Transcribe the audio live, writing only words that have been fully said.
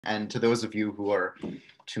And to those of you who are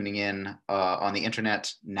tuning in on the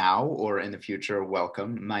internet now or in the future,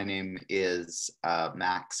 welcome. My name is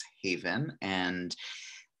Max Haiven, and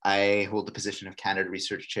I hold the position of Canada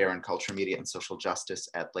Research Chair in Culture, Media, and Social Justice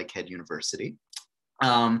at Lakehead University.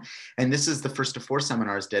 And this is the first of 4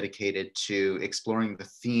 seminars dedicated to exploring the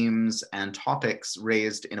themes and topics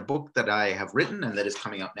raised in a book that I have written and that is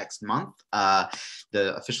coming out next month.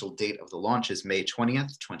 The official date of the launch is May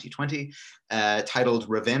 20th, 2020, titled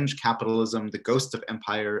Revenge, Capitalism, the Ghosts of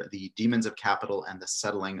Empire, the Demons of Capital, and the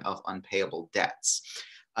Settling of Unpayable Debts.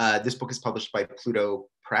 This book is published by Pluto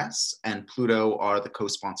Press, and Pluto are the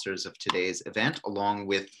co-sponsors of today's event, along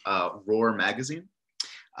with Roar Magazine.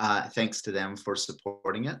 Thanks to them for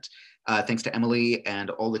supporting it. Thanks to Emily and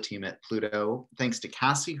all the team at Pluto. Thanks to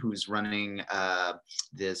Cassie, who's running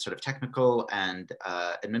the sort of technical and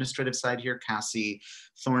administrative side here. Cassie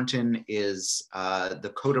Thornton is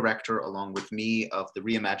the co-director, along with me, of the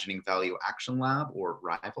Reimagining Value Action Lab, or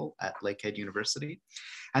RIVAL, at Lakehead University.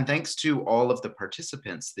 And thanks to all of the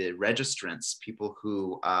participants, the registrants, people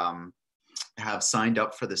who have signed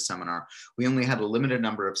up for this seminar. We only had a limited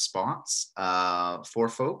number of spots for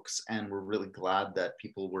folks, and we're really glad that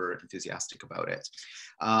people were enthusiastic about it.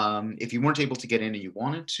 If you weren't able to get in and you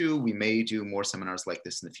wanted to, we may do more seminars like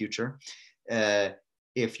this in the future.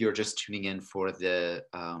 If you're just tuning in for the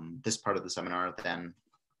this part of the seminar, then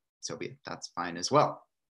so be it. That's fine as well.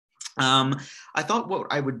 I thought what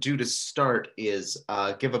I would do to start is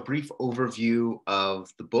give a brief overview of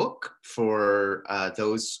the book for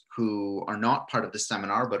those who are not part of the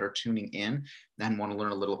seminar but are tuning in and want to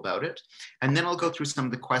learn a little about it. And then I'll go through some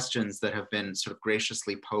of the questions that have been sort of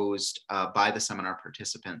graciously posed by the seminar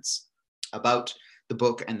participants about the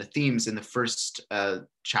book and the themes in the first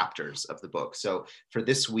chapters of the book. So for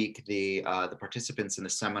this week, the participants in the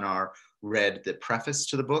seminar read the preface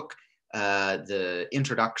to the book, the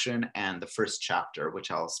introduction, and the first chapter,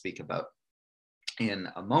 which I'll speak about in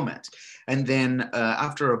a moment. And then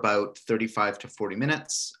after about 35 to 40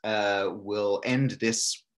 minutes, we'll end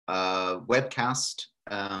this webcast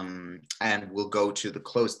and we'll go to the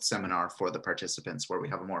closed seminar for the participants, where we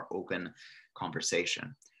have a more open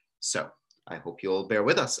conversation. So I hope you'll bear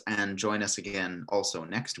with us and join us again also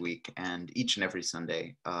next week and each and every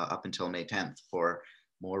Sunday up until May 10th for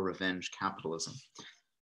more Revenge Capitalism.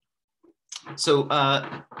 So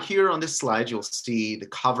here on this slide, you'll see the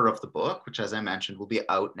cover of the book, which, as I mentioned, will be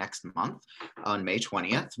out next month on May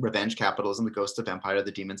 20th, Revenge, Capitalism, the Ghosts of Empire,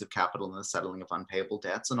 the Demons of Capital, and the Settling of Unpayable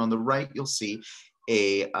Debts. And on the right, you'll see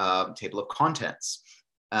a table of contents.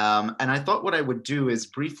 And I thought what I would do is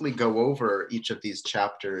briefly go over each of these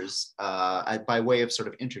chapters by way of sort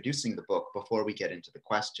of introducing the book before we get into the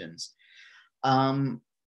questions.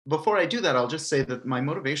 Before I do that, I'll just say that my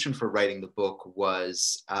motivation for writing the book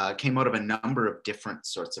came out of a number of different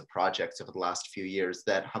sorts of projects over the last few years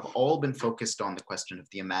that have all been focused on the question of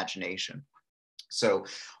the imagination. So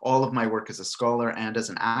all of my work as a scholar and as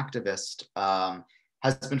an activist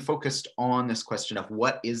has been focused on this question of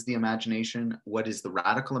what is the imagination, what is the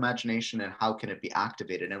radical imagination, and how can it be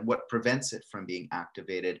activated, and what prevents it from being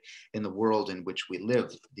activated in the world in which we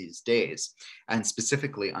live these days, and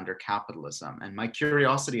specifically under capitalism. And my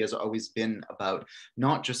curiosity has always been about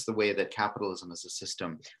not just the way that capitalism as a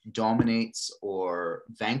system dominates or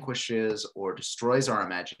vanquishes or destroys our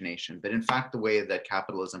imagination, but in fact the way that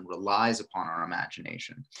capitalism relies upon our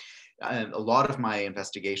imagination. A lot of my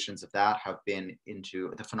investigations of that have been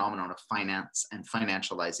into the phenomenon of finance and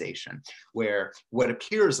financialization, where what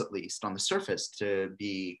appears, at least on the surface, to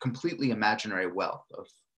be completely imaginary wealth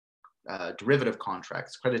of derivative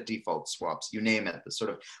contracts, credit default swaps, you name it, the sort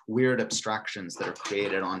of weird abstractions that are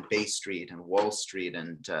created on Bay Street and Wall Street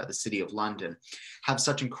and the City of London, have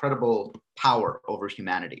such incredible power over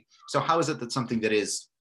humanity. So how is it that something that is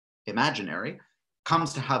imaginary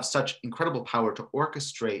comes to have such incredible power to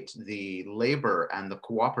orchestrate the labor and the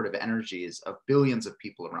cooperative energies of billions of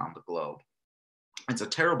people around the globe? It's a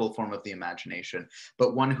terrible form of the imagination,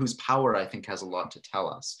 but one whose power, I think, has a lot to tell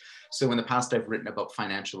us. So in the past, I've written about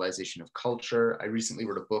financialization of culture. I recently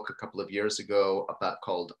wrote a book a couple of years ago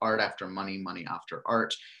called Art After Money, Money After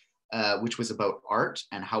Art, which was about art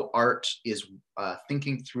and how art is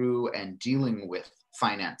thinking through and dealing with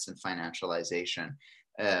finance and financialization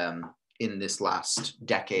in this last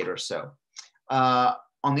decade or so.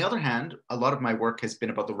 On the other hand, a lot of my work has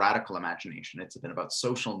been about the radical imagination. It's been about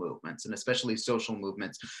social movements, and especially social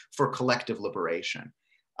movements for collective liberation.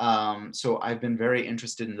 So I've been very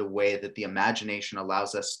interested in the way that the imagination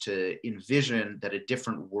allows us to envision that a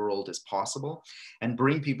different world is possible and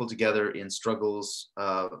bring people together in struggles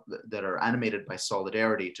that are animated by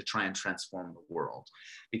solidarity to try and transform the world.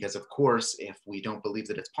 Because of course, if we don't believe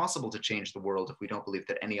that it's possible to change the world, if we don't believe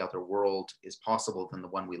that any other world is possible than the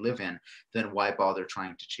one we live in, then why bother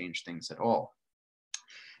trying to change things at all?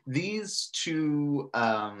 These two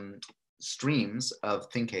streams of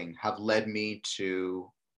thinking have led me to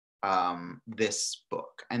this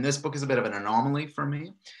book. And this book is a bit of an anomaly for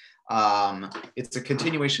me. It's a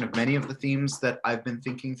continuation of many of the themes that I've been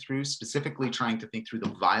thinking through, specifically trying to think through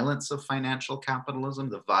the violence of financial capitalism,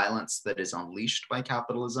 the violence that is unleashed by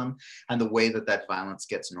capitalism, and the way that that violence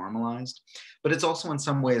gets normalized. But it's also in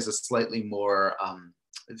some ways a slightly more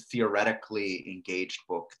theoretically engaged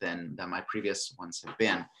book than my previous ones have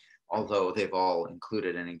been, although they've all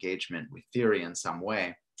included an engagement with theory in some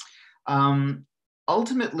way.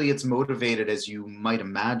 Ultimately, it's motivated, as you might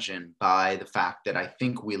imagine, by the fact that I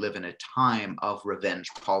think we live in a time of revenge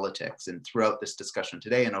politics. And throughout this discussion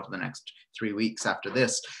today and over the next 3 weeks after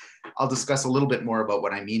this, I'll discuss a little bit more about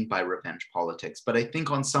what I mean by revenge politics. But I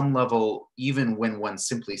think on some level, even when one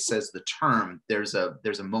simply says the term, there's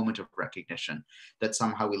a moment of recognition that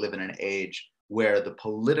somehow we live in an age where the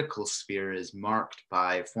political sphere is marked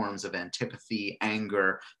by forms of antipathy,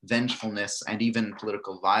 anger, vengefulness, and even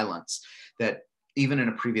political violence that even in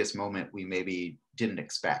a previous moment we maybe didn't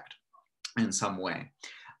expect in some way.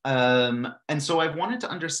 And so I wanted to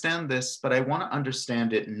understand this, but I want to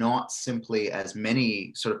understand it not simply as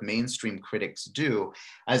many sort of mainstream critics do,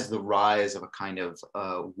 as the rise of a kind of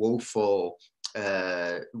woeful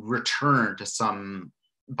return to some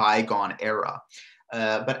bygone era.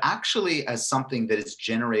 But actually as something that is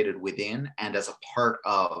generated within and as a part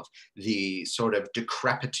of the sort of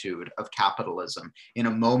decrepitude of capitalism in a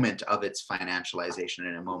moment of its financialization,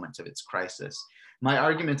 in a moment of its crisis. My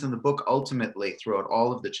argument in the book ultimately throughout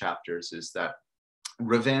all of the chapters is that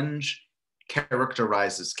revenge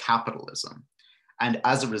characterizes capitalism. And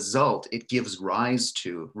as a result, it gives rise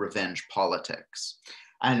to revenge politics.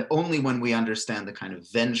 And only when we understand the kind of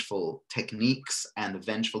vengeful techniques and the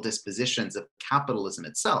vengeful dispositions of capitalism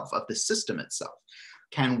itself, of the system itself,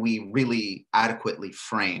 can we really adequately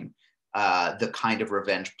frame the kind of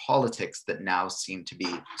revenge politics that now seem to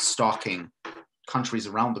be stalking countries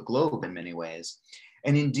around the globe in many ways.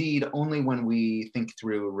 And indeed, only when we think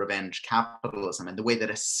through revenge capitalism and the way that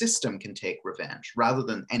a system can take revenge, rather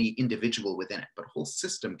than any individual within it, but a whole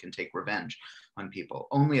system can take revenge on people,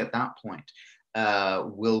 only at that point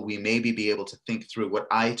will we maybe be able to think through what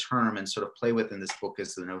I term and sort of play with in this book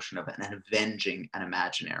is the notion of an avenging an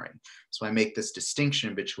imaginary. So I make this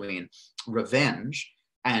distinction between revenge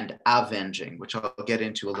and avenging, which I'll get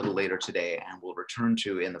into a little later today and we'll return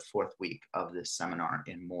to in the fourth week of this seminar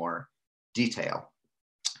in more detail.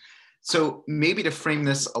 So maybe to frame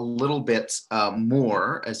this a little bit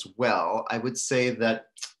more as well, I would say that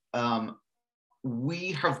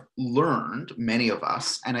we have learned, many of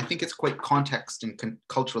us, and I think it's quite context and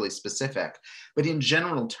culturally specific, but in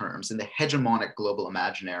general terms, in the hegemonic global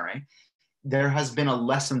imaginary, there has been a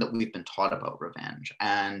lesson that we've been taught about revenge.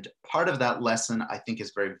 And part of that lesson, I think,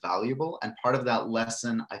 is very valuable. And part of that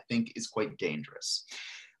lesson, I think, is quite dangerous.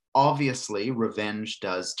 Obviously, revenge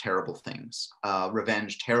does terrible things.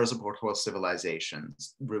 Revenge tears apart whole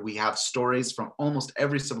civilizations. We have stories from almost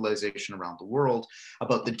every civilization around the world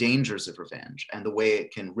about the dangers of revenge and the way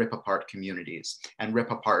it can rip apart communities and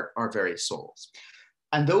rip apart our very souls.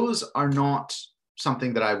 And those are not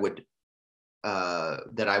something that I would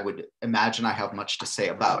imagine I have much to say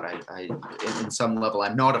about. In some level,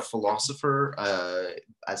 I'm not a philosopher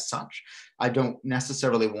as such. I don't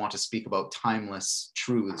necessarily want to speak about timeless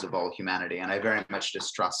truths of all humanity, and I very much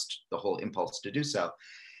distrust the whole impulse to do so.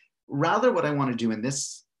 Rather, what I want to do in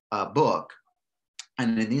this book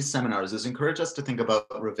and in these seminars is encourage us to think about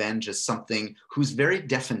revenge as something whose very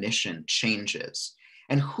definition changes.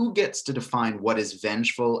 And who gets to define what is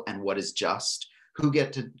vengeful and what is just? Who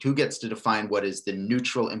gets to define what is the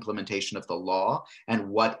neutral implementation of the law and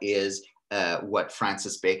what is what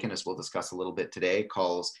Francis Bacon, as we'll discuss a little bit today,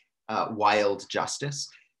 calls wild justice,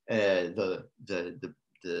 the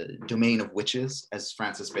domain of witches, as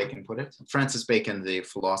Francis Bacon put it. Francis Bacon, the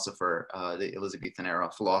philosopher, the Elizabethan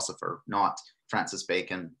era philosopher, not Francis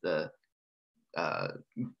Bacon, the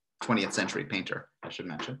 20th century painter, I should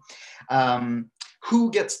mention.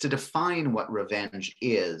 Who gets to define what revenge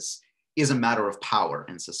is a matter of power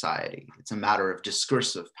in society. It's a matter of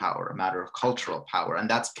discursive power, a matter of cultural power, and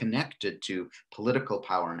that's connected to political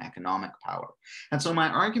power and economic power. And so my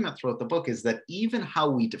argument throughout the book is that even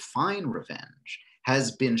how we define revenge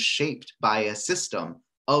has been shaped by a system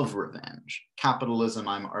of revenge. Capitalism,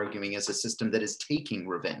 I'm arguing, is a system that is taking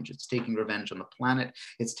revenge. It's taking revenge on the planet.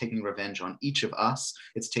 It's taking revenge on each of us.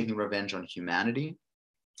 It's taking revenge on humanity.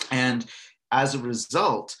 And as a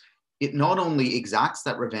result, it not only exacts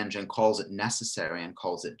that revenge and calls it necessary and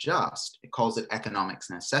calls it just, it calls it economics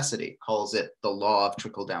necessity, calls it the law of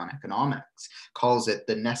trickle-down economics, calls it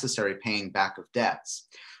the necessary paying back of debts.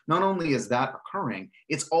 Not only is that occurring,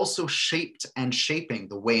 it's also shaped and shaping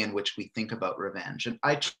the way in which we think about revenge. And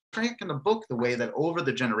I track in the book the way that over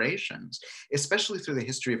the generations, especially through the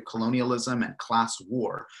history of colonialism and class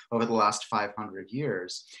war over the last 500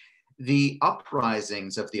 years, the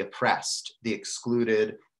uprisings of the oppressed, the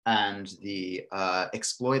excluded, and the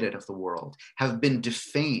exploited of the world have been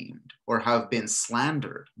defamed or have been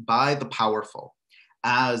slandered by the powerful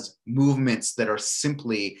as movements that are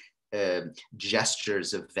simply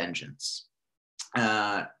gestures of vengeance.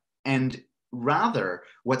 And rather,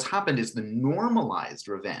 what's happened is the normalized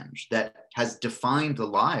revenge that has defined the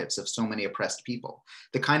lives of so many oppressed people,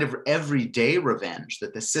 the kind of everyday revenge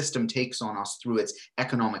that the system takes on us through its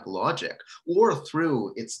economic logic or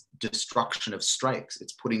through its destruction of strikes,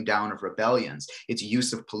 its putting down of rebellions, its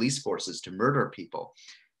use of police forces to murder people.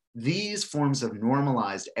 These forms of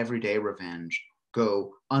normalized everyday revenge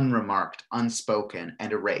go unremarked, unspoken,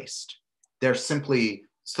 and erased. They're simply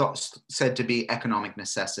said to be economic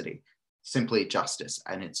necessity, simply justice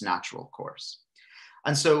and its natural course.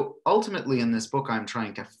 And so ultimately in this book, I'm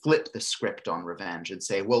trying to flip the script on revenge and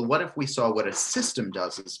say, well, what if we saw what a system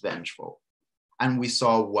does as vengeful? And we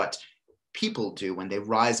saw what people do when they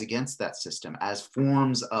rise against that system as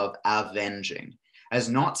forms of avenging, as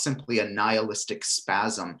not simply a nihilistic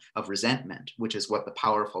spasm of resentment, which is what the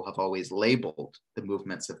powerful have always labeled the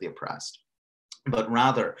movements of the oppressed, but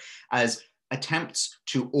rather as attempts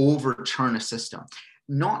to overturn a system,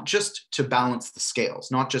 not just to balance the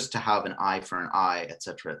scales, not just to have an eye for an eye, et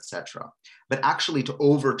cetera, but actually to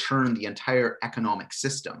overturn the entire economic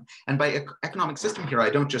system. And by economic system here, I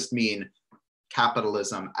don't just mean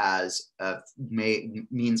capitalism as a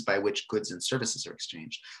means by which goods and services are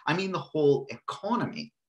exchanged. I mean the whole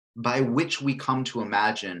economy by which we come to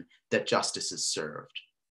imagine that justice is served.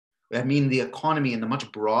 I mean the economy in the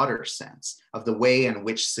much broader sense of the way in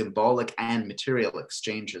which symbolic and material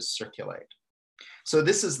exchanges circulate. So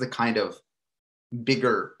this is the kind of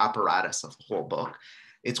bigger apparatus of the whole book.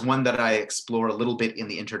 It's one that I explore a little bit in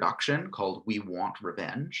the introduction called We Want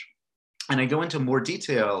Revenge. And I go into more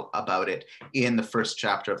detail about it in the first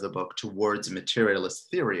chapter of the book, Towards a Materialist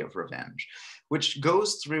Theory of Revenge, which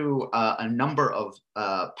goes through a number of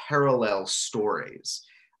parallel stories.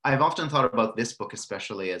 I've often thought about this book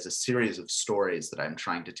especially as a series of stories that I'm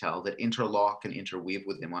trying to tell that interlock and interweave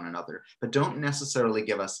within one another, but don't necessarily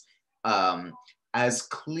give us as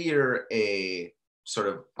clear a sort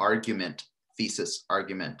of argument, thesis,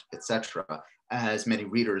 argument, etc., as many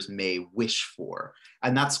readers may wish for.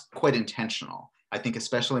 And that's quite intentional. I think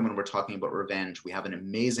especially when we're talking about revenge, we have an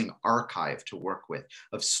amazing archive to work with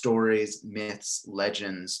of stories, myths,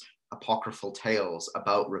 legends, apocryphal tales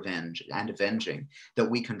about revenge and avenging that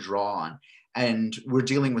we can draw on. And we're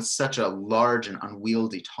dealing with such a large and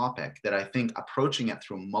unwieldy topic that I think approaching it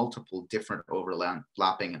through multiple different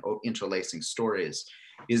overlapping and interlacing stories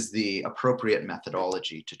is the appropriate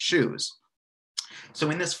methodology to choose. So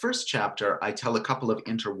in this first chapter, I tell a couple of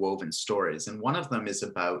interwoven stories, and one of them is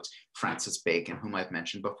about Francis Bacon, whom I've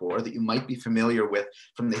mentioned before, that you might be familiar with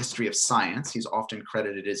from the history of science. He's often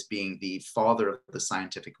credited as being the father of the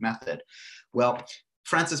scientific method. Well,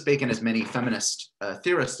 Francis Bacon, as many feminist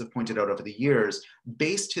theorists have pointed out over the years,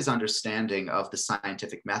 based his understanding of the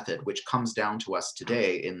scientific method, which comes down to us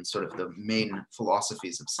today in sort of the main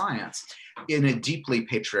philosophies of science, in a deeply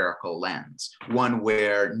patriarchal lens, one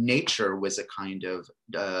where nature was a kind of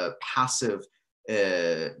passive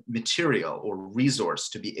material or resource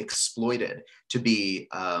to be exploited, to be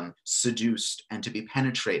seduced, and to be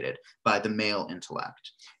penetrated by the male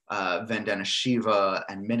intellect. Vandana Shiva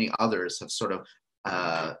and many others have sort of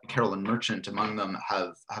Carolyn Merchant among them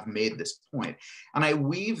have made this point. And I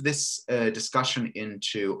weave this discussion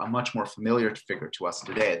into a much more familiar figure to us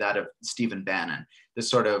today, that of Stephen Bannon, the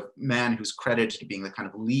sort of man who's credited to being the kind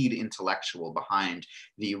of lead intellectual behind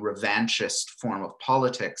the revanchist form of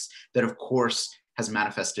politics that, of course, has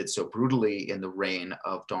manifested so brutally in the reign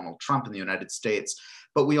of Donald Trump in the United States.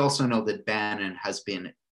 But we also know that Bannon has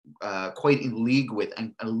been quite in league with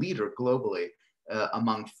and a leader globally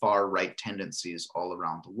among far-right tendencies all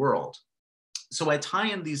around the world. So I tie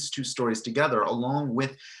in these two stories together along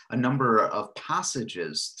with a number of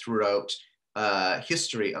passages throughout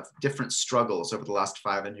history of different struggles over the last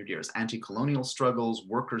 500 years, anti-colonial struggles,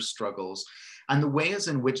 workers' struggles. and the ways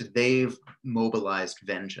in which they've mobilized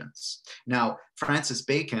vengeance. Now, Francis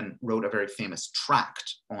Bacon wrote a very famous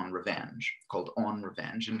tract on revenge called On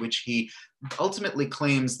Revenge, in which he ultimately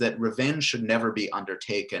claims that revenge should never be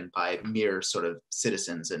undertaken by mere sort of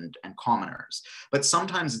citizens and commoners. But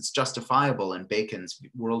sometimes it's justifiable in Bacon's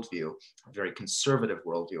worldview, a very conservative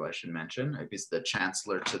worldview, I should mention. He's the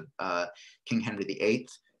chancellor to King Henry VIII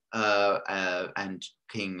and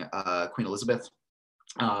Queen Elizabeth.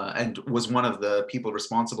 And was one of the people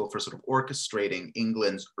responsible for sort of orchestrating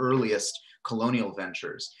England's earliest colonial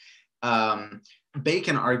ventures.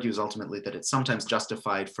 Bacon argues ultimately that it's sometimes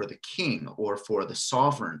justified for the king or for the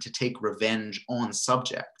sovereign to take revenge on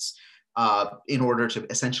subjects in order to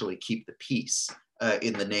essentially keep the peace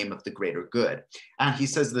in the name of the greater good. And he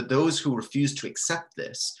says that those who refuse to accept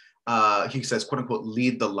this, he says, quote unquote,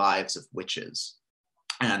 lead the lives of witches.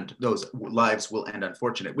 And those lives will end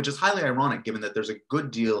unfortunate, which is highly ironic given that there's a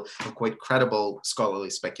good deal of quite credible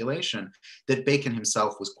scholarly speculation that Bacon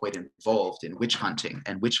himself was quite involved in witch hunting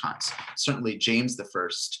and witch hunts. Certainly James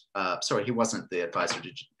I, sorry, he wasn't the advisor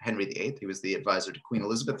to Henry VIII, he was the advisor to Queen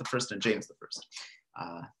Elizabeth I and James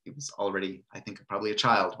I. He was already, I think, probably a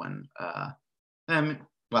child when,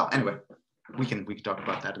 well, anyway, we can talk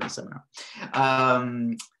about that in the seminar.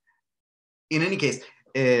 In any case,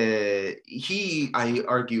 he, I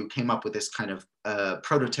argue, came up with this kind of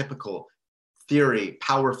prototypical theory,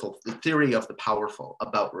 the theory of the powerful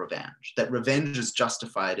about revenge, that revenge is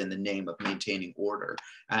justified in the name of maintaining order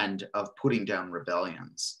and of putting down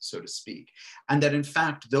rebellions, so to speak. And that in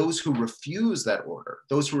fact, those who refuse that order,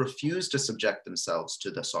 those who refuse to subject themselves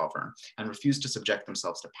to the sovereign and refuse to subject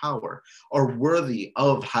themselves to power are worthy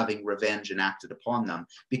of having revenge enacted upon them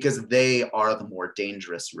because they are the more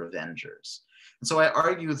dangerous revengers. And so I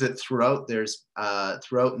argue that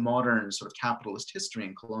throughout modern sort of capitalist history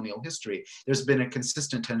and colonial history, there's been a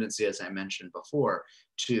consistent tendency, as I mentioned before,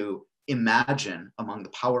 to imagine among the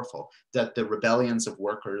powerful that the rebellions of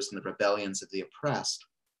workers and the rebellions of the oppressed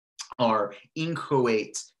are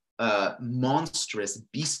inchoate, monstrous,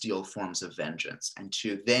 bestial forms of vengeance, and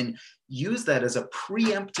to then use that as a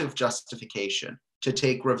preemptive justification to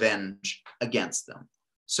take revenge against them.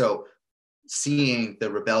 So seeing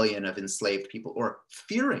the rebellion of enslaved people, or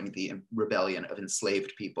fearing the rebellion of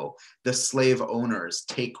enslaved people, the slave owners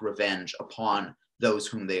take revenge upon those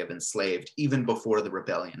whom they have enslaved, even before the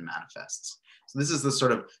rebellion manifests. So this is the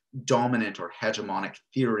sort of dominant or hegemonic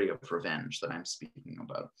theory of revenge that I'm speaking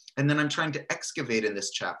about. And then I'm trying to excavate in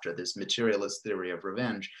this chapter, this materialist theory of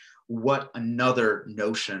revenge, what another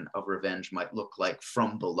notion of revenge might look like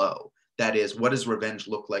from below. That is, what does revenge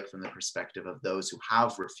look like from the perspective of those who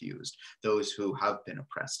have refused, those who have been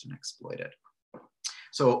oppressed and exploited?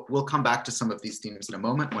 So we'll come back to some of these themes in a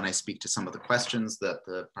moment when I speak to some of the questions that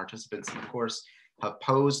the participants in the course have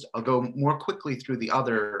posed. I'll go more quickly through the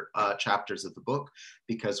other chapters of the book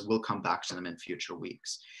because we'll come back to them in future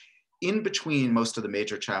weeks. In between most of the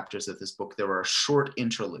major chapters of this book, there are short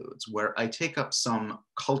interludes where I take up some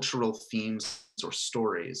cultural themes or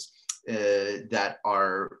stories that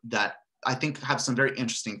I think have some very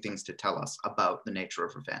interesting things to tell us about the nature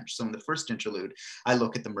of revenge. So in the first interlude, I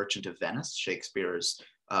look at The Merchant of Venice, Shakespeare's,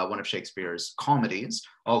 one of Shakespeare's comedies,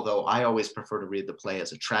 although I always prefer to read the play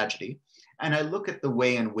as a tragedy. And I look at the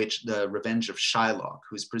way in which the Revenge of Shylock,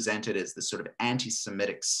 who's presented as this sort of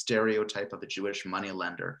anti-Semitic stereotype of a Jewish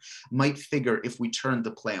moneylender, might figure if we turned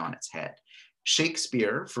the play on its head.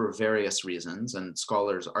 Shakespeare, for various reasons, and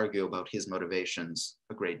scholars argue about his motivations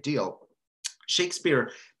a great deal,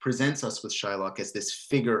 Shakespeare presents us with Shylock as this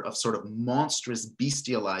figure of sort of monstrous,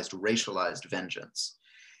 bestialized, racialized vengeance.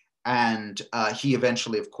 And he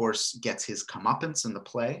eventually, of course, gets his comeuppance in the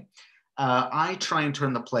play. I try and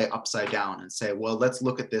turn the play upside down and say, well, let's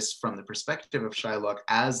look at this from the perspective of Shylock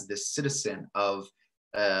as this citizen of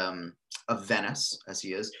Venice, as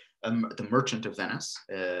he is, the merchant of Venice,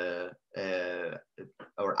 or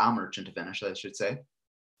a merchant of Venice, I should say,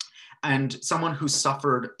 and someone who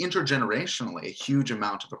suffered intergenerationally a huge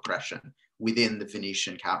amount of oppression within the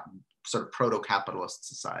Venetian sort of proto-capitalist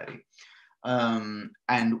society.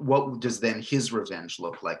 And what does then his revenge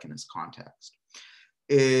look like in this context?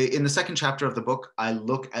 In the second chapter of the book, I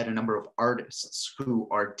look at a number of artists who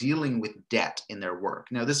are dealing with debt in their work.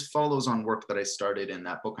 Now, this follows on work that I started in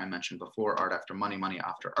that book I mentioned before, Art After Money, Money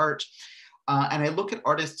After Art. And I look at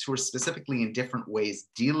artists who are specifically in different ways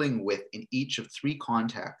dealing with, in each of three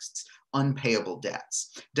contexts, unpayable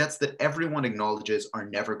debts, debts that everyone acknowledges are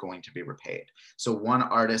never going to be repaid. So one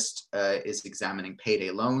artist is examining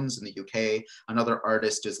payday loans in the UK. Another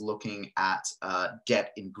artist is looking at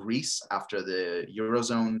debt in Greece after the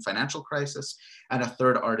Eurozone financial crisis. And a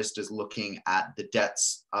third artist is looking at the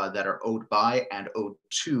debts that are owed by and owed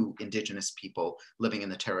to Indigenous people living in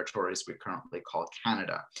the territories we currently call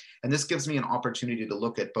Canada. And this gives me an opportunity to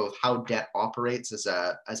look at both how debt operates as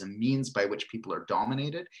a means by which people are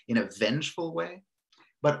dominated in a vengeful way,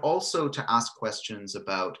 but also to ask questions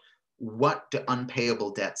about what do unpayable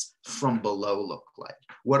debts from below look like?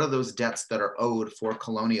 What are those debts that are owed for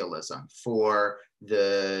colonialism, for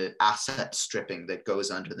the asset stripping that goes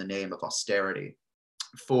under the name of austerity,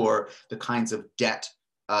 for the kinds of debt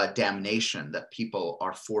damnation that people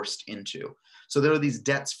are forced into? So there are these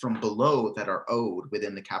debts from below that are owed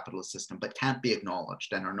within the capitalist system, but can't be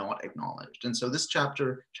acknowledged and are not acknowledged. And so this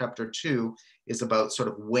chapter, chapter 2, is about sort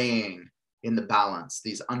of weighing in the balance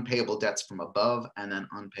these unpayable debts from above and then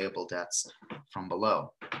unpayable debts from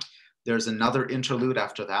below. There's another interlude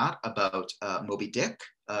after that about Moby Dick,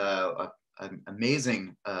 an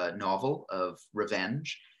amazing novel of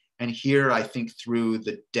revenge. And here I think through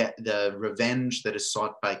the revenge that is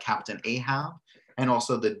sought by Captain Ahab, and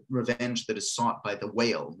also the revenge that is sought by the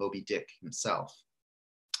whale, Moby Dick himself.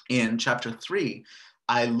 In chapter 3,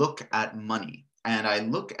 I look at money. And I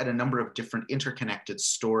look at a number of different interconnected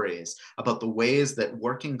stories about the ways that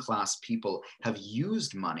working class people have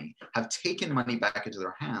used money, have taken money back into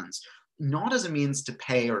their hands, not as a means to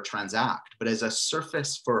pay or transact, but as a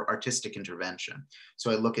surface for artistic intervention.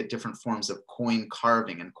 So I look at different forms of coin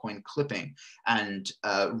carving and coin clipping and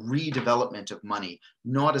redevelopment of money,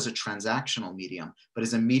 not as a transactional medium, but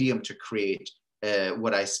as a medium to create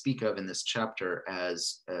what I speak of in this chapter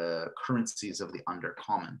as currencies of the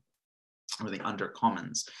undercommon, or the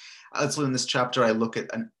undercommons. So in this chapter, I look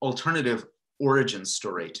at an alternative origin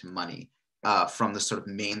story to money from the sort of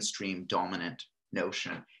mainstream dominant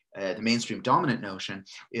notion. The mainstream dominant notion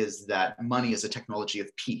is that money is a technology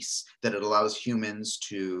of peace, that it allows humans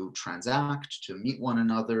to transact, to meet one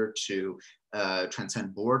another, to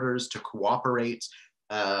transcend borders, to cooperate,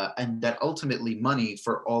 and that ultimately money,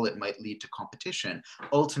 for all it might lead to competition,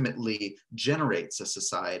 ultimately generates a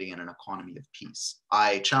society and an economy of peace.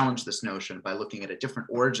 I challenge this notion by looking at a different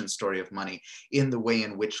origin story of money in the way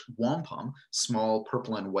in which wampum, small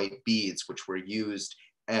purple and white beads, which were used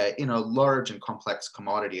in a large and complex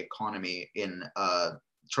commodity economy in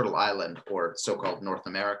Turtle Island, or so-called North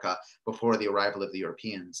America, before the arrival of the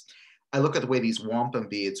Europeans. I look at the way these wampum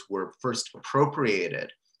beads were first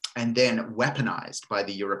appropriated and then weaponized by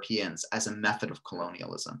the Europeans as a method of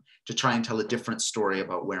colonialism to try and tell a different story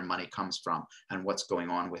about where money comes from and what's going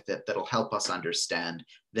on with it that'll help us understand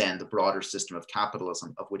then the broader system of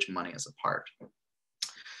capitalism of which money is a part.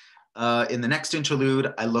 In the next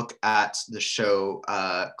interlude, I look at the show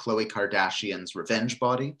Khloe Kardashian's Revenge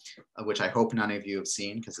Body, which I hope none of you have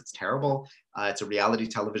seen because it's terrible. It's a reality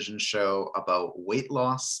television show about weight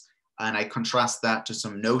loss. And I contrast that to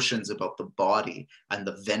some notions about the body and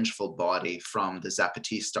the vengeful body from the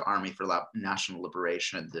Zapatista Army for National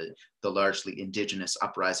Liberation, the largely indigenous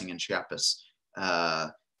uprising in Chiapas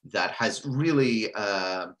that has really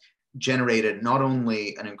generated not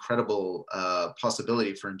only an incredible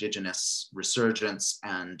possibility for indigenous resurgence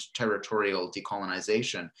and territorial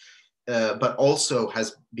decolonization, but also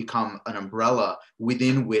has become an umbrella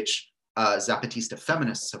within which Zapatista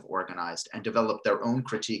feminists have organized and developed their own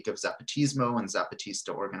critique of Zapatismo and Zapatista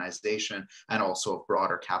organization, and also of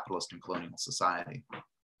broader capitalist and colonial society.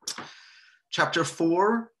 Chapter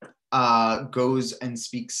 4 goes and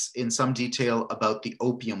speaks in some detail about the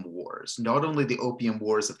Opium Wars, not only the Opium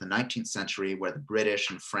Wars of the 19th century, where the British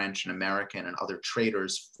and French and American and other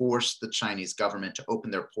traders forced the Chinese government to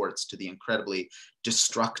open their ports to the incredibly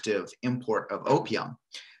destructive import of opium,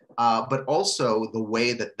 but also the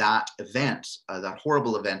way that that event, that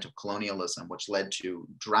horrible event of colonialism, which led to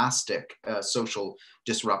drastic social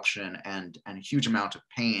disruption and a huge amount of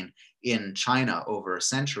pain in China over a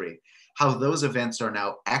century, how those events are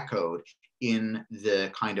now echoed in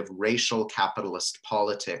the kind of racial capitalist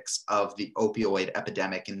politics of the opioid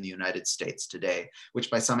epidemic in the United States today,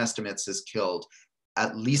 which by some estimates has killed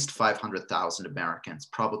at least 500,000 Americans,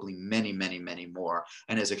 probably many, many, many more,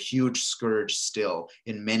 and is a huge scourge still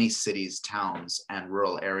in many cities, towns, and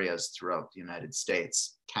rural areas throughout the United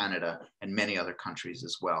States. Canada, and many other countries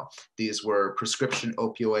as well. These were prescription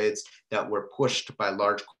opioids that were pushed by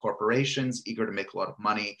large corporations eager to make a lot of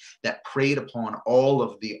money, that preyed upon all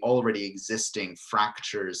of the already existing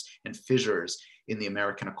fractures and fissures in the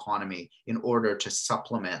American economy in order to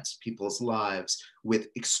supplement people's lives with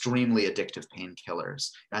extremely addictive painkillers.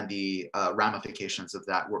 And the ramifications of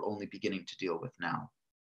that we're only beginning to deal with now.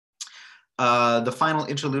 The final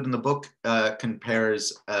interlude in the book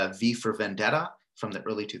compares V for Vendetta from the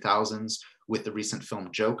early 2000s with the recent film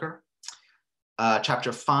Joker.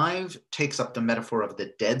 Chapter 5 takes up the metaphor of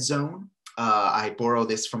the dead zone. I borrow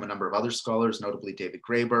this from a number of other scholars, notably David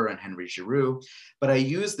Graeber and Henry Giroux, but I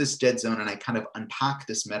use this dead zone and I kind of unpack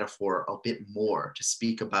this metaphor a bit more to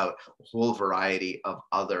speak about a whole variety of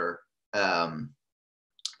other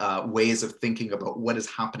ways of thinking about what is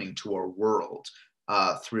happening to our world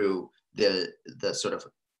through the sort of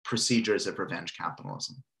procedures of revenge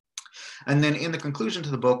capitalism. And then in the conclusion to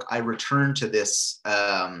the book, I return to this,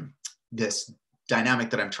 this dynamic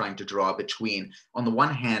that I'm trying to draw between, on the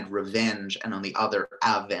one hand, revenge, and on the other,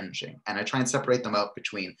 avenging. And I try and separate them out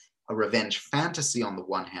between a revenge fantasy on the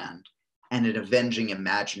one hand and an avenging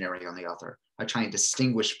imaginary on the other. I try and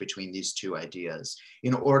distinguish between these two ideas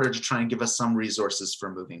in order to try and give us some resources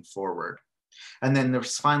for moving forward. And then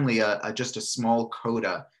there's finally just a small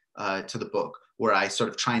coda to the book where I sort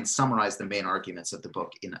of try and summarize the main arguments of the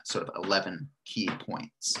book in sort of 11 key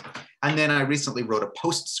points. And then I recently wrote a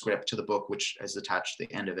postscript to the book, which is attached to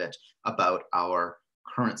the end of it, about our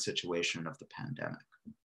current situation of the pandemic.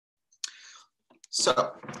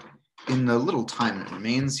 So in the little time that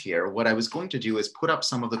remains here, what I was going to do is put up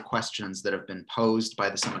some of the questions that have been posed by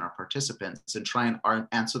the seminar participants and try and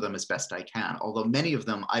answer them as best I can, although many of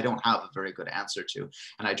them I don't have a very good answer to,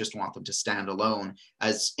 and I just want them to stand alone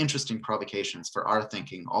as interesting provocations for our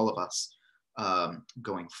thinking, all of us,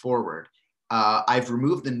 going forward. I've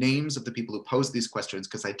removed the names of the people who posed these questions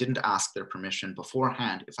because I didn't ask their permission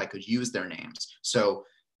beforehand if I could use their names. So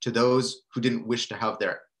to those who didn't wish to have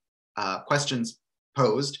their questions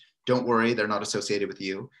posed, don't worry, they're not associated with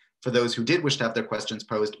you. For those who did wish to have their questions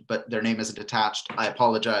posed, but their name isn't attached, I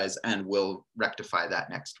apologize and we'll rectify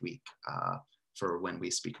that next week for when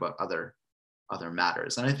we speak about other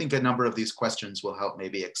matters. And I think a number of these questions will help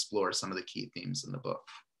maybe explore some of the key themes in the book.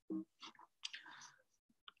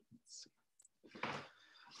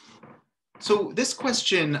 So this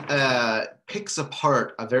question picks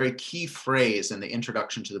apart a very key phrase in the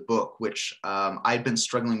introduction to the book, which I've been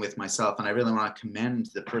struggling with myself. And I really want to commend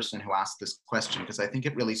the person who asked this question, because I think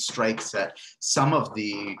it really strikes at some of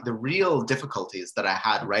the real difficulties that I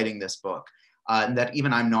had writing this book, and that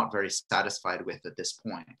even I'm not very satisfied with at this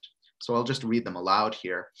point. So I'll just read them aloud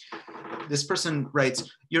here. This person writes,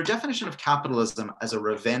 your definition of capitalism as a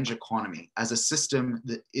revenge economy, as a system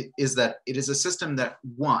that it is a system that,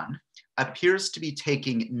 one, appears to be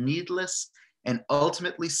taking needless and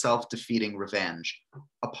ultimately self-defeating revenge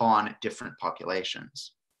upon different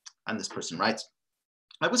populations. And this person writes,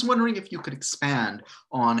 I was wondering if you could expand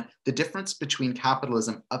on the difference between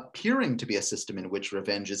capitalism appearing to be a system in which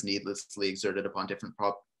revenge is needlessly exerted upon different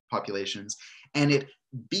populations and it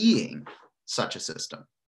being such a system.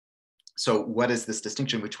 So what is this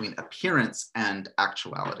distinction between appearance and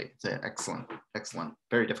actuality? It's an excellent, excellent,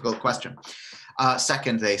 very difficult question.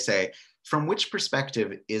 Second, they say, from which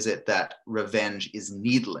perspective is it that revenge is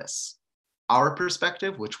needless? Our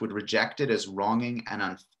perspective, which would reject it as wronging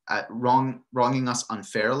us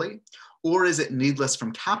unfairly, or is it needless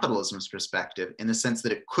from capitalism's perspective in the sense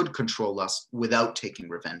that it could control us without taking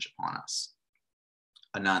revenge upon us?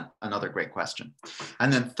 Another great question.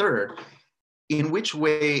 And then third, in which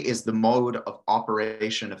way is the mode of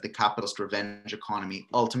operation of the capitalist revenge economy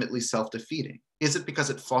ultimately self-defeating? Is it because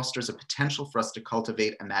it fosters a potential for us to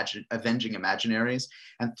cultivate avenging imaginaries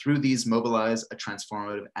and through these mobilize a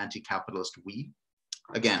transformative anti-capitalist we?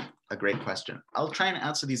 Again, a great question. I'll try and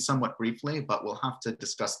answer these somewhat briefly, but we'll have to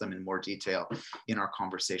discuss them in more detail in our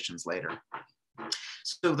conversations later.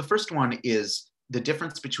 So the first one is the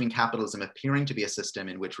difference between capitalism appearing to be a system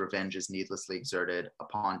in which revenge is needlessly exerted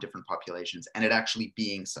upon different populations and it actually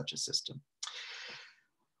being such a system.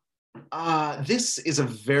 This is a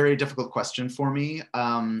very difficult question for me,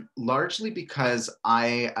 largely because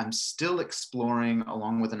I am still exploring,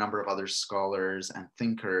 along with a number of other scholars and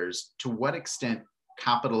thinkers, to what extent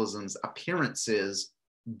capitalism's appearances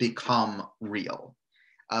become real.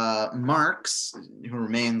 Marx, who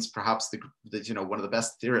remains perhaps one of the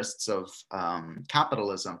best theorists of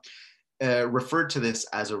capitalism, referred to this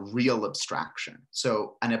as a real abstraction.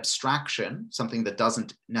 So an abstraction, something that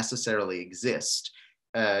doesn't necessarily exist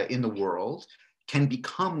in the world, can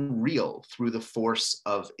become real through the force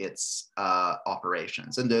of its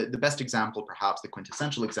operations. And the best example, perhaps the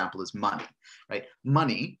quintessential example, is money, right?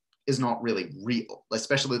 Money is not really real,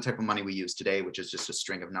 especially the type of money we use today, which is just a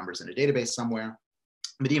string of numbers in a database somewhere.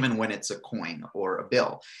 But even when it's a coin or a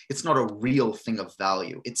bill, it's not a real thing of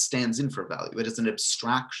value. It stands in for value. It is an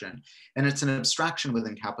abstraction. And it's an abstraction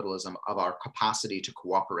within capitalism of our capacity to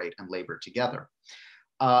cooperate and labor together.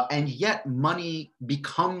 And yet money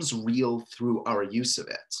becomes real through our use of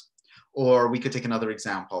it. Or we could take another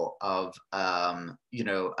example of, the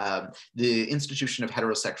institution of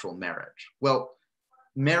heterosexual marriage. Well,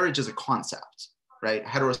 marriage is a concept, right?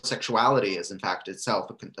 Heterosexuality is in fact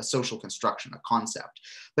itself a social construction, a concept,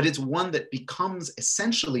 but it's one that becomes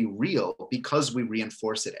essentially real because we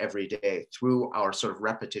reinforce it every day through our sort of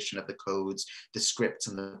repetition of the codes, the scripts,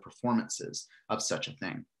 and the performances of such a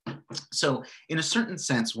thing. So in a certain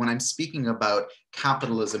sense, when I'm speaking about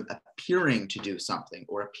capitalism appearing to do something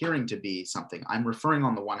or appearing to be something, I'm referring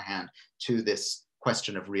on the one hand to this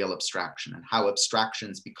question of real abstraction and how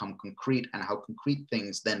abstractions become concrete and how concrete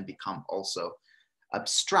things then become also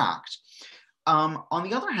abstract. On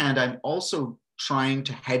the other hand, I'm also trying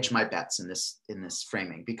to hedge my bets in this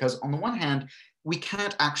framing, because on the one hand, we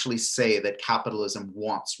can't actually say that capitalism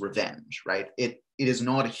wants revenge, right? It is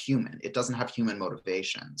not a human. It doesn't have human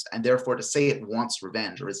motivations. And therefore, to say it wants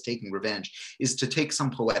revenge or is taking revenge is to take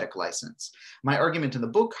some poetic license. My argument in the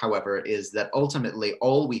book, however, is that ultimately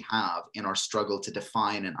all we have in our struggle to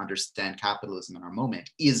define and understand capitalism in our moment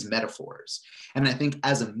is metaphors. And I think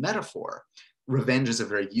as a metaphor, revenge is a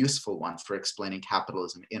very useful one for explaining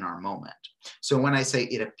capitalism in our moment. So when I say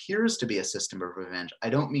it appears to be a system of revenge,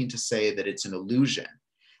 I don't mean to say that it's an illusion.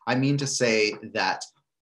 I mean to say that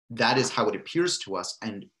that is how it appears to us,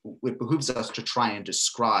 and it behooves us to try and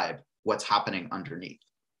describe what's happening underneath.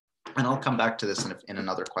 And I'll come back to this in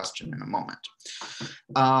another question in a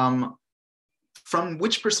moment. From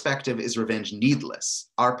which perspective is revenge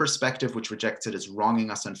needless? Our perspective, which rejects it as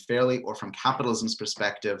wronging us unfairly, or from capitalism's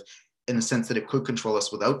perspective, in the sense that it could control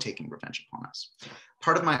us without taking revenge upon us?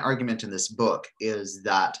 Part of my argument in this book is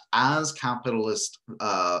that as capitalist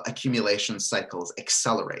accumulation cycles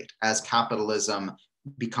accelerate, as capitalism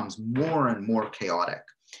becomes more and more chaotic,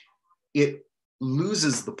 it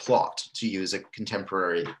loses the plot, to use a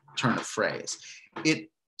contemporary turn of phrase. It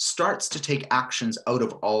starts to take actions out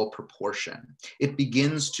of all proportion. It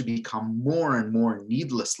begins to become more and more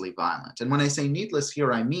needlessly violent. And when I say needless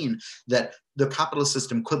here, I mean that the capitalist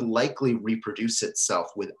system could likely reproduce itself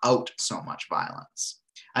without so much violence.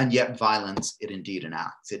 And yet violence it indeed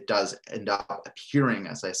enacts. It does end up appearing,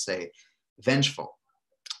 as I say, vengeful.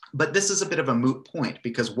 But this is a bit of a moot point,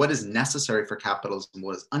 because what is necessary for capitalism,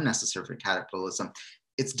 what is unnecessary for capitalism,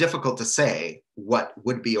 it's difficult to say what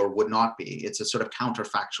would be or would not be. It's a sort of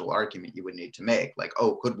counterfactual argument you would need to make, like,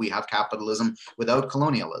 oh, could we have capitalism without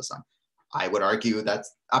colonialism? I would argue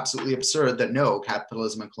that's absolutely absurd, that no,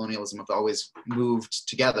 capitalism and colonialism have always moved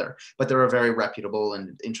together. But there are very reputable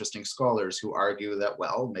and interesting scholars who argue that,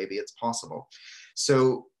 well, maybe it's possible.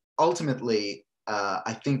 So ultimately,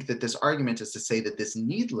 I think that this argument is to say that this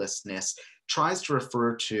needlessness tries to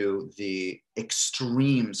refer to the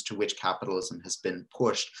extremes to which capitalism has been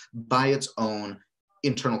pushed by its own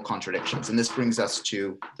internal contradictions. And this brings us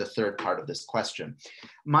to the third part of this question.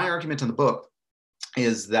 My argument in the book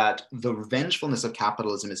is that the vengefulness of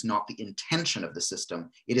capitalism is not the intention of the system,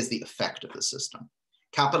 it is the effect of the system.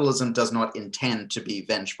 Capitalism does not intend to be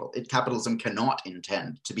vengeful. Capitalism cannot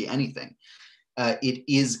intend to be anything. It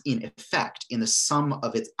is in effect, in the sum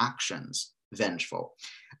of its actions, vengeful.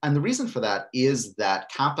 And the reason for that is that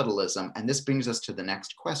capitalism, and this brings us to the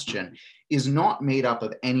next question, is not made up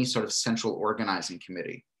of any sort of central organizing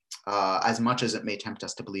committee, as much as it may tempt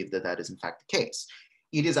us to believe that that is in fact the case.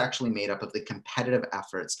 It is actually made up of the competitive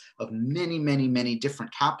efforts of many, many, many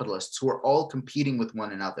different capitalists who are all competing with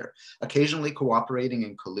one another, occasionally cooperating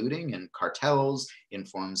and colluding in cartels, in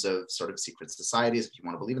forms of sort of secret societies, if you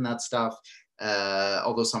want to believe in that stuff.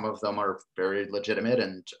 Although some of them are very legitimate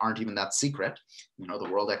and aren't even that secret. You know,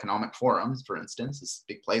 the World Economic Forum, for instance, is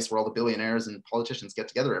a big place where all the billionaires and politicians get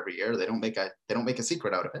together every year. They don't make a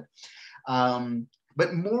secret out of it.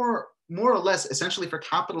 But more or less, essentially, for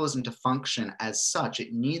capitalism to function as such,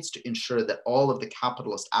 it needs to ensure that all of the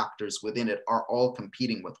capitalist actors within it are all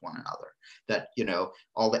competing with one another. That, you know,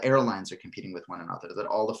 all the airlines are competing with one another, that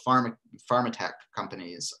all the pharmatech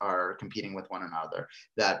companies are competing with one another,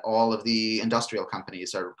 that all of the industrial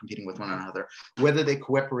companies are competing with one another, whether they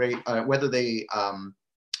cooperate, whether they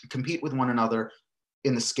compete with one another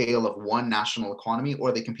in the scale of one national economy,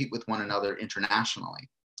 or they compete with one another internationally.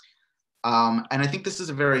 And I think this is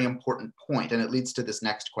a very important point, and it leads to this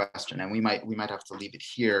next question, and we might have to leave it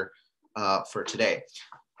here for today.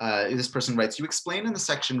 This person writes, you explain in the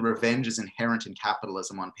section revenge is inherent in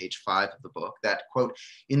capitalism on page 5 of the book that, quote,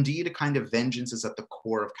 indeed a kind of vengeance is at the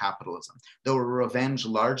core of capitalism, though a revenge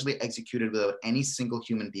largely executed without any single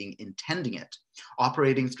human being intending it,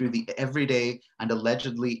 operating through the everyday and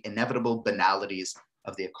allegedly inevitable banalities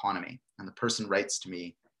of the economy. And the person writes to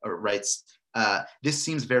me, or writes, this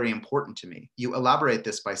seems very important to me. You elaborate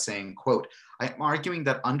this by saying, quote, I am arguing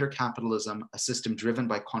that under capitalism, a system driven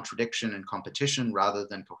by contradiction and competition rather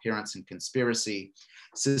than coherence and conspiracy,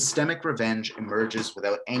 systemic revenge emerges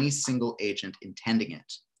without any single agent intending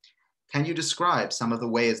it. Can you describe some of the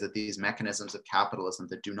ways that these mechanisms of capitalism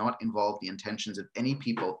that do not involve the intentions of any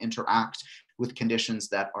people interact with conditions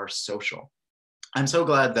that are social? I'm so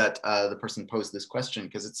glad that the person posed this question,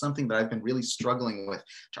 because it's something that I've been really struggling with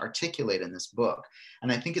to articulate in this book.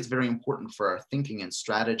 And I think it's very important for our thinking and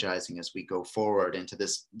strategizing as we go forward into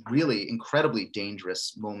this really incredibly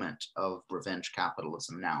dangerous moment of revenge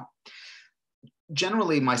capitalism now.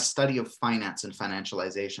 Generally, my study of finance and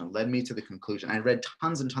financialization led me to the conclusion. I read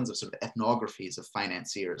tons and tons of sort of ethnographies of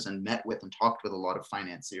financiers and met with and talked with a lot of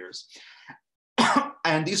financiers.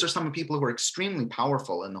 And these are some of the people who are extremely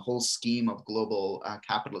powerful in the whole scheme of global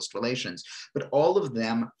capitalist relations, but all of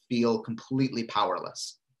them feel completely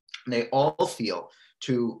powerless. They all feel,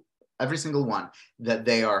 to every single one, that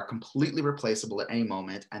they are completely replaceable at any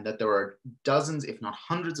moment and that there are dozens, if not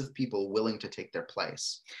hundreds of people willing to take their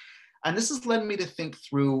place. And this has led me to think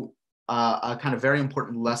through a kind of very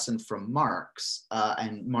important lesson from Marx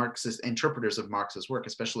and Marxist interpreters of Marx's work,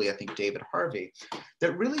 especially I think David Harvey,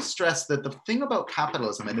 that really stressed that the thing about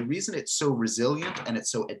capitalism and the reason it's so resilient and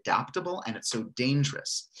it's so adaptable and it's so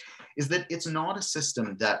dangerous is that it's not a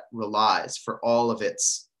system that relies, for all of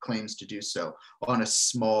its claims to do so, on a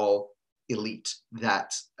small elite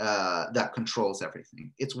that controls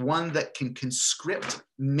everything. It's one that can conscript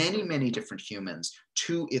many, many different humans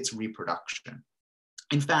to its reproduction.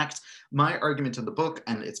 In fact, my argument in the book,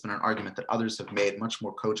 and it's been an argument that others have made much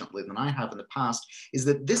more cogently than I have in the past, is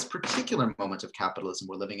that this particular moment of capitalism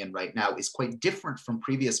we're living in right now is quite different from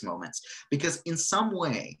previous moments, because in some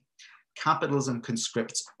way, capitalism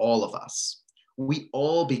conscripts all of us. We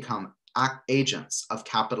all become agents of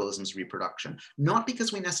capitalism's reproduction, not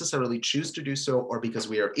because we necessarily choose to do so or because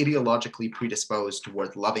we are ideologically predisposed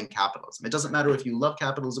toward loving capitalism. It doesn't matter if you love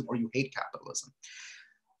capitalism or you hate capitalism.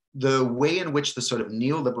 The way in which the sort of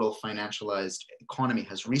neoliberal financialized economy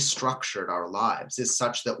has restructured our lives is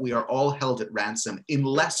such that we are all held at ransom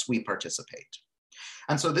unless we participate.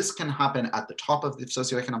 And so this can happen at the top of the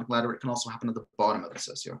socioeconomic ladder. It can also happen at the bottom of the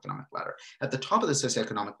socioeconomic ladder. At the top of the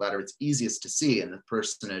socioeconomic ladder, it's easiest to see in the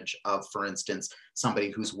personage of, for instance, somebody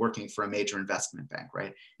who's working for a major investment bank,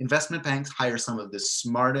 right? Investment banks hire some of the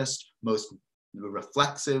smartest, most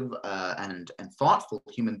reflexive and thoughtful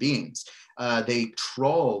human beings. They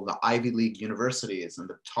trawl the Ivy League universities and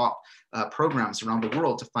the top programs around the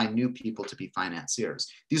world to find new people to be financiers.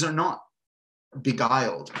 These are not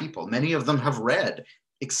beguiled people. Many of them have read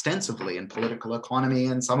extensively in political economy,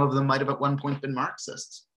 and some of them might have at one point been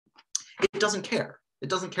Marxists. It doesn't care. It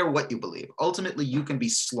doesn't care what you believe. Ultimately, you can be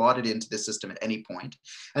slotted into the system at any point.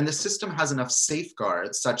 And the system has enough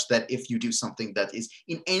safeguards such that if you do something that is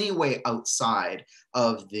in any way outside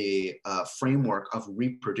of the framework of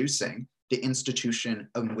reproducing the institution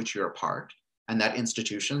in which you're a part, and that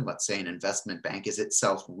institution, let's say an investment bank, is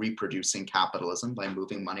itself reproducing capitalism by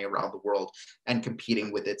moving money around the world and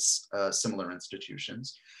competing with its similar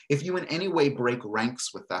institutions. If you in any way break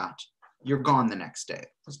ranks with that, you're gone the next day.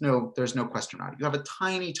 There's no question about it. You have a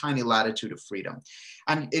tiny, tiny latitude of freedom.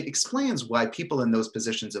 And it explains why people in those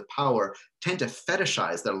positions of power tend to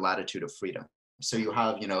fetishize their latitude of freedom. So you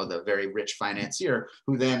have, the very rich financier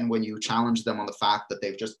who then, when you challenge them on the fact that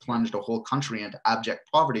they've just plunged a whole country into abject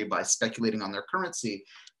poverty by speculating on their currency,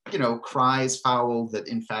 cries foul that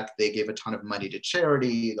in fact they gave a ton of money to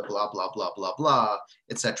charity, the blah, blah, blah, blah, blah,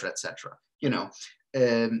 et cetera, et cetera.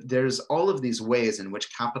 There's all of these ways in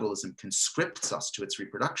which capitalism conscripts us to its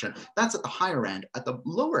reproduction. That's at the higher end. At the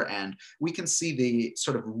lower end, we can see the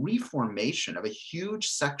sort of reformation of a huge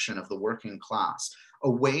section of the working class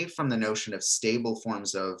away from the notion of stable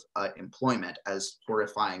forms of employment, as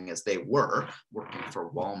horrifying as they were, working for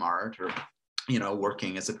Walmart or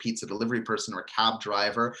working as a pizza delivery person or a cab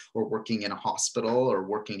driver, or working in a hospital, or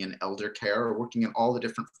working in elder care, or working in all the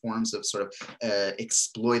different forms of sort of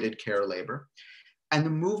exploited care labor. And the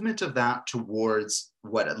movement of that towards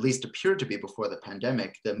what at least appeared to be before the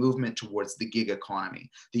pandemic, the movement towards the gig economy,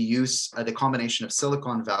 the use, the combination of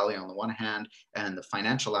Silicon Valley on the one hand and the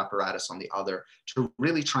financial apparatus on the other, to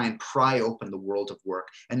really try and pry open the world of work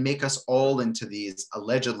and make us all into these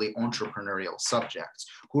allegedly entrepreneurial subjects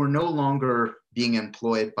who are no longer being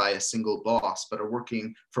employed by a single boss, but are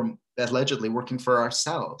allegedly working for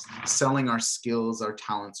ourselves, selling our skills, our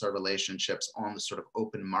talents, our relationships on the sort of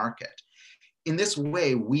open market. In this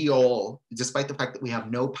way, we all, despite the fact that we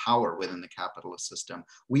have no power within the capitalist system,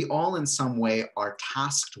 we all in some way are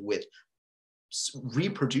tasked with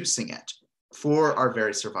reproducing it for our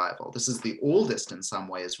very survival. This is the oldest, in some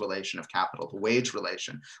ways, relation of capital, the wage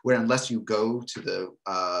relation, where unless you go to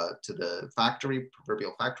the factory,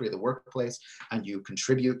 proverbial factory, the workplace, and you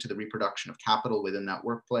contribute to the reproduction of capital within that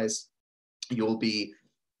workplace, you'll be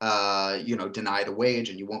denied a wage,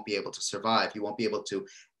 and you won't be able to survive. You won't be able to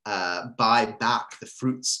buy back the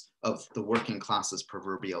fruits of the working class's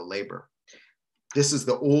proverbial labor. This is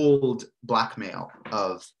the old blackmail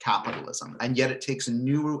of capitalism, and yet it takes a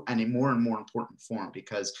new and a more important form,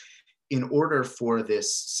 because in order for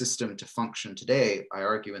this system to function today, I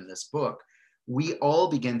argue in this book, we all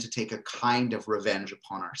begin to take a kind of revenge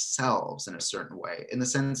upon ourselves in a certain way, in the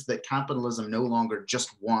sense that capitalism no longer just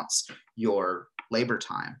wants your labor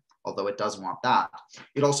time, although it does want that.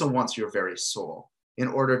 It also wants your very soul. In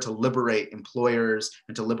order to liberate employers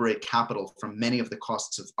and to liberate capital from many of the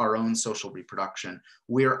costs of our own social reproduction,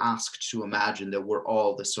 we're asked to imagine that we're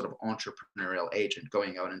all this sort of entrepreneurial agent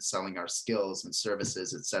going out and selling our skills and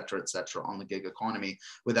services, et cetera, on the gig economy,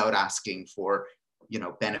 without asking for,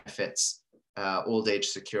 benefits, old age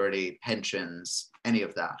security, pensions, any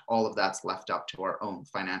of that. All of that's left up to our own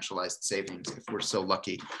financialized savings, if we're so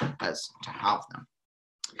lucky as to have them.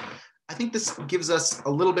 I think this gives us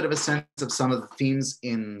a little bit of a sense of some of the themes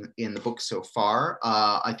in the book so far.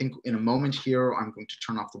 I think in a moment here, I'm going to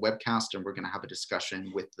turn off the webcast and we're going to have a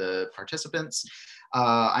discussion with the participants.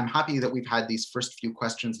 I'm happy that we've had these first few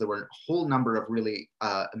questions. There were a whole number of really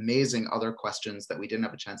amazing other questions that we didn't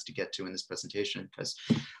have a chance to get to in this presentation, because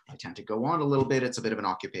I tend to go on a little bit. It's a bit of an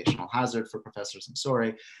occupational hazard for professors, I'm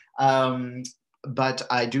sorry. But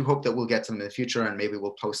I do hope that we'll get some in the future, and maybe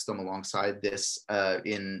we'll post them alongside this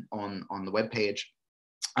on the webpage.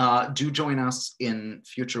 Do join us in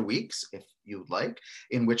future weeks, if you'd like,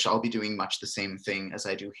 in which I'll be doing much the same thing as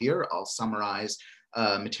I do here. I'll summarize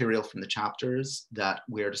material from the chapters that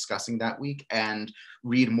we're discussing that week and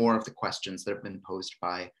read more of the questions that have been posed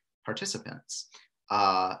by participants.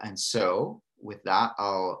 And so with that,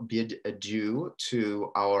 I'll bid adieu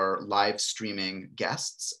to our live streaming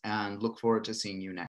guests and look forward to seeing you next.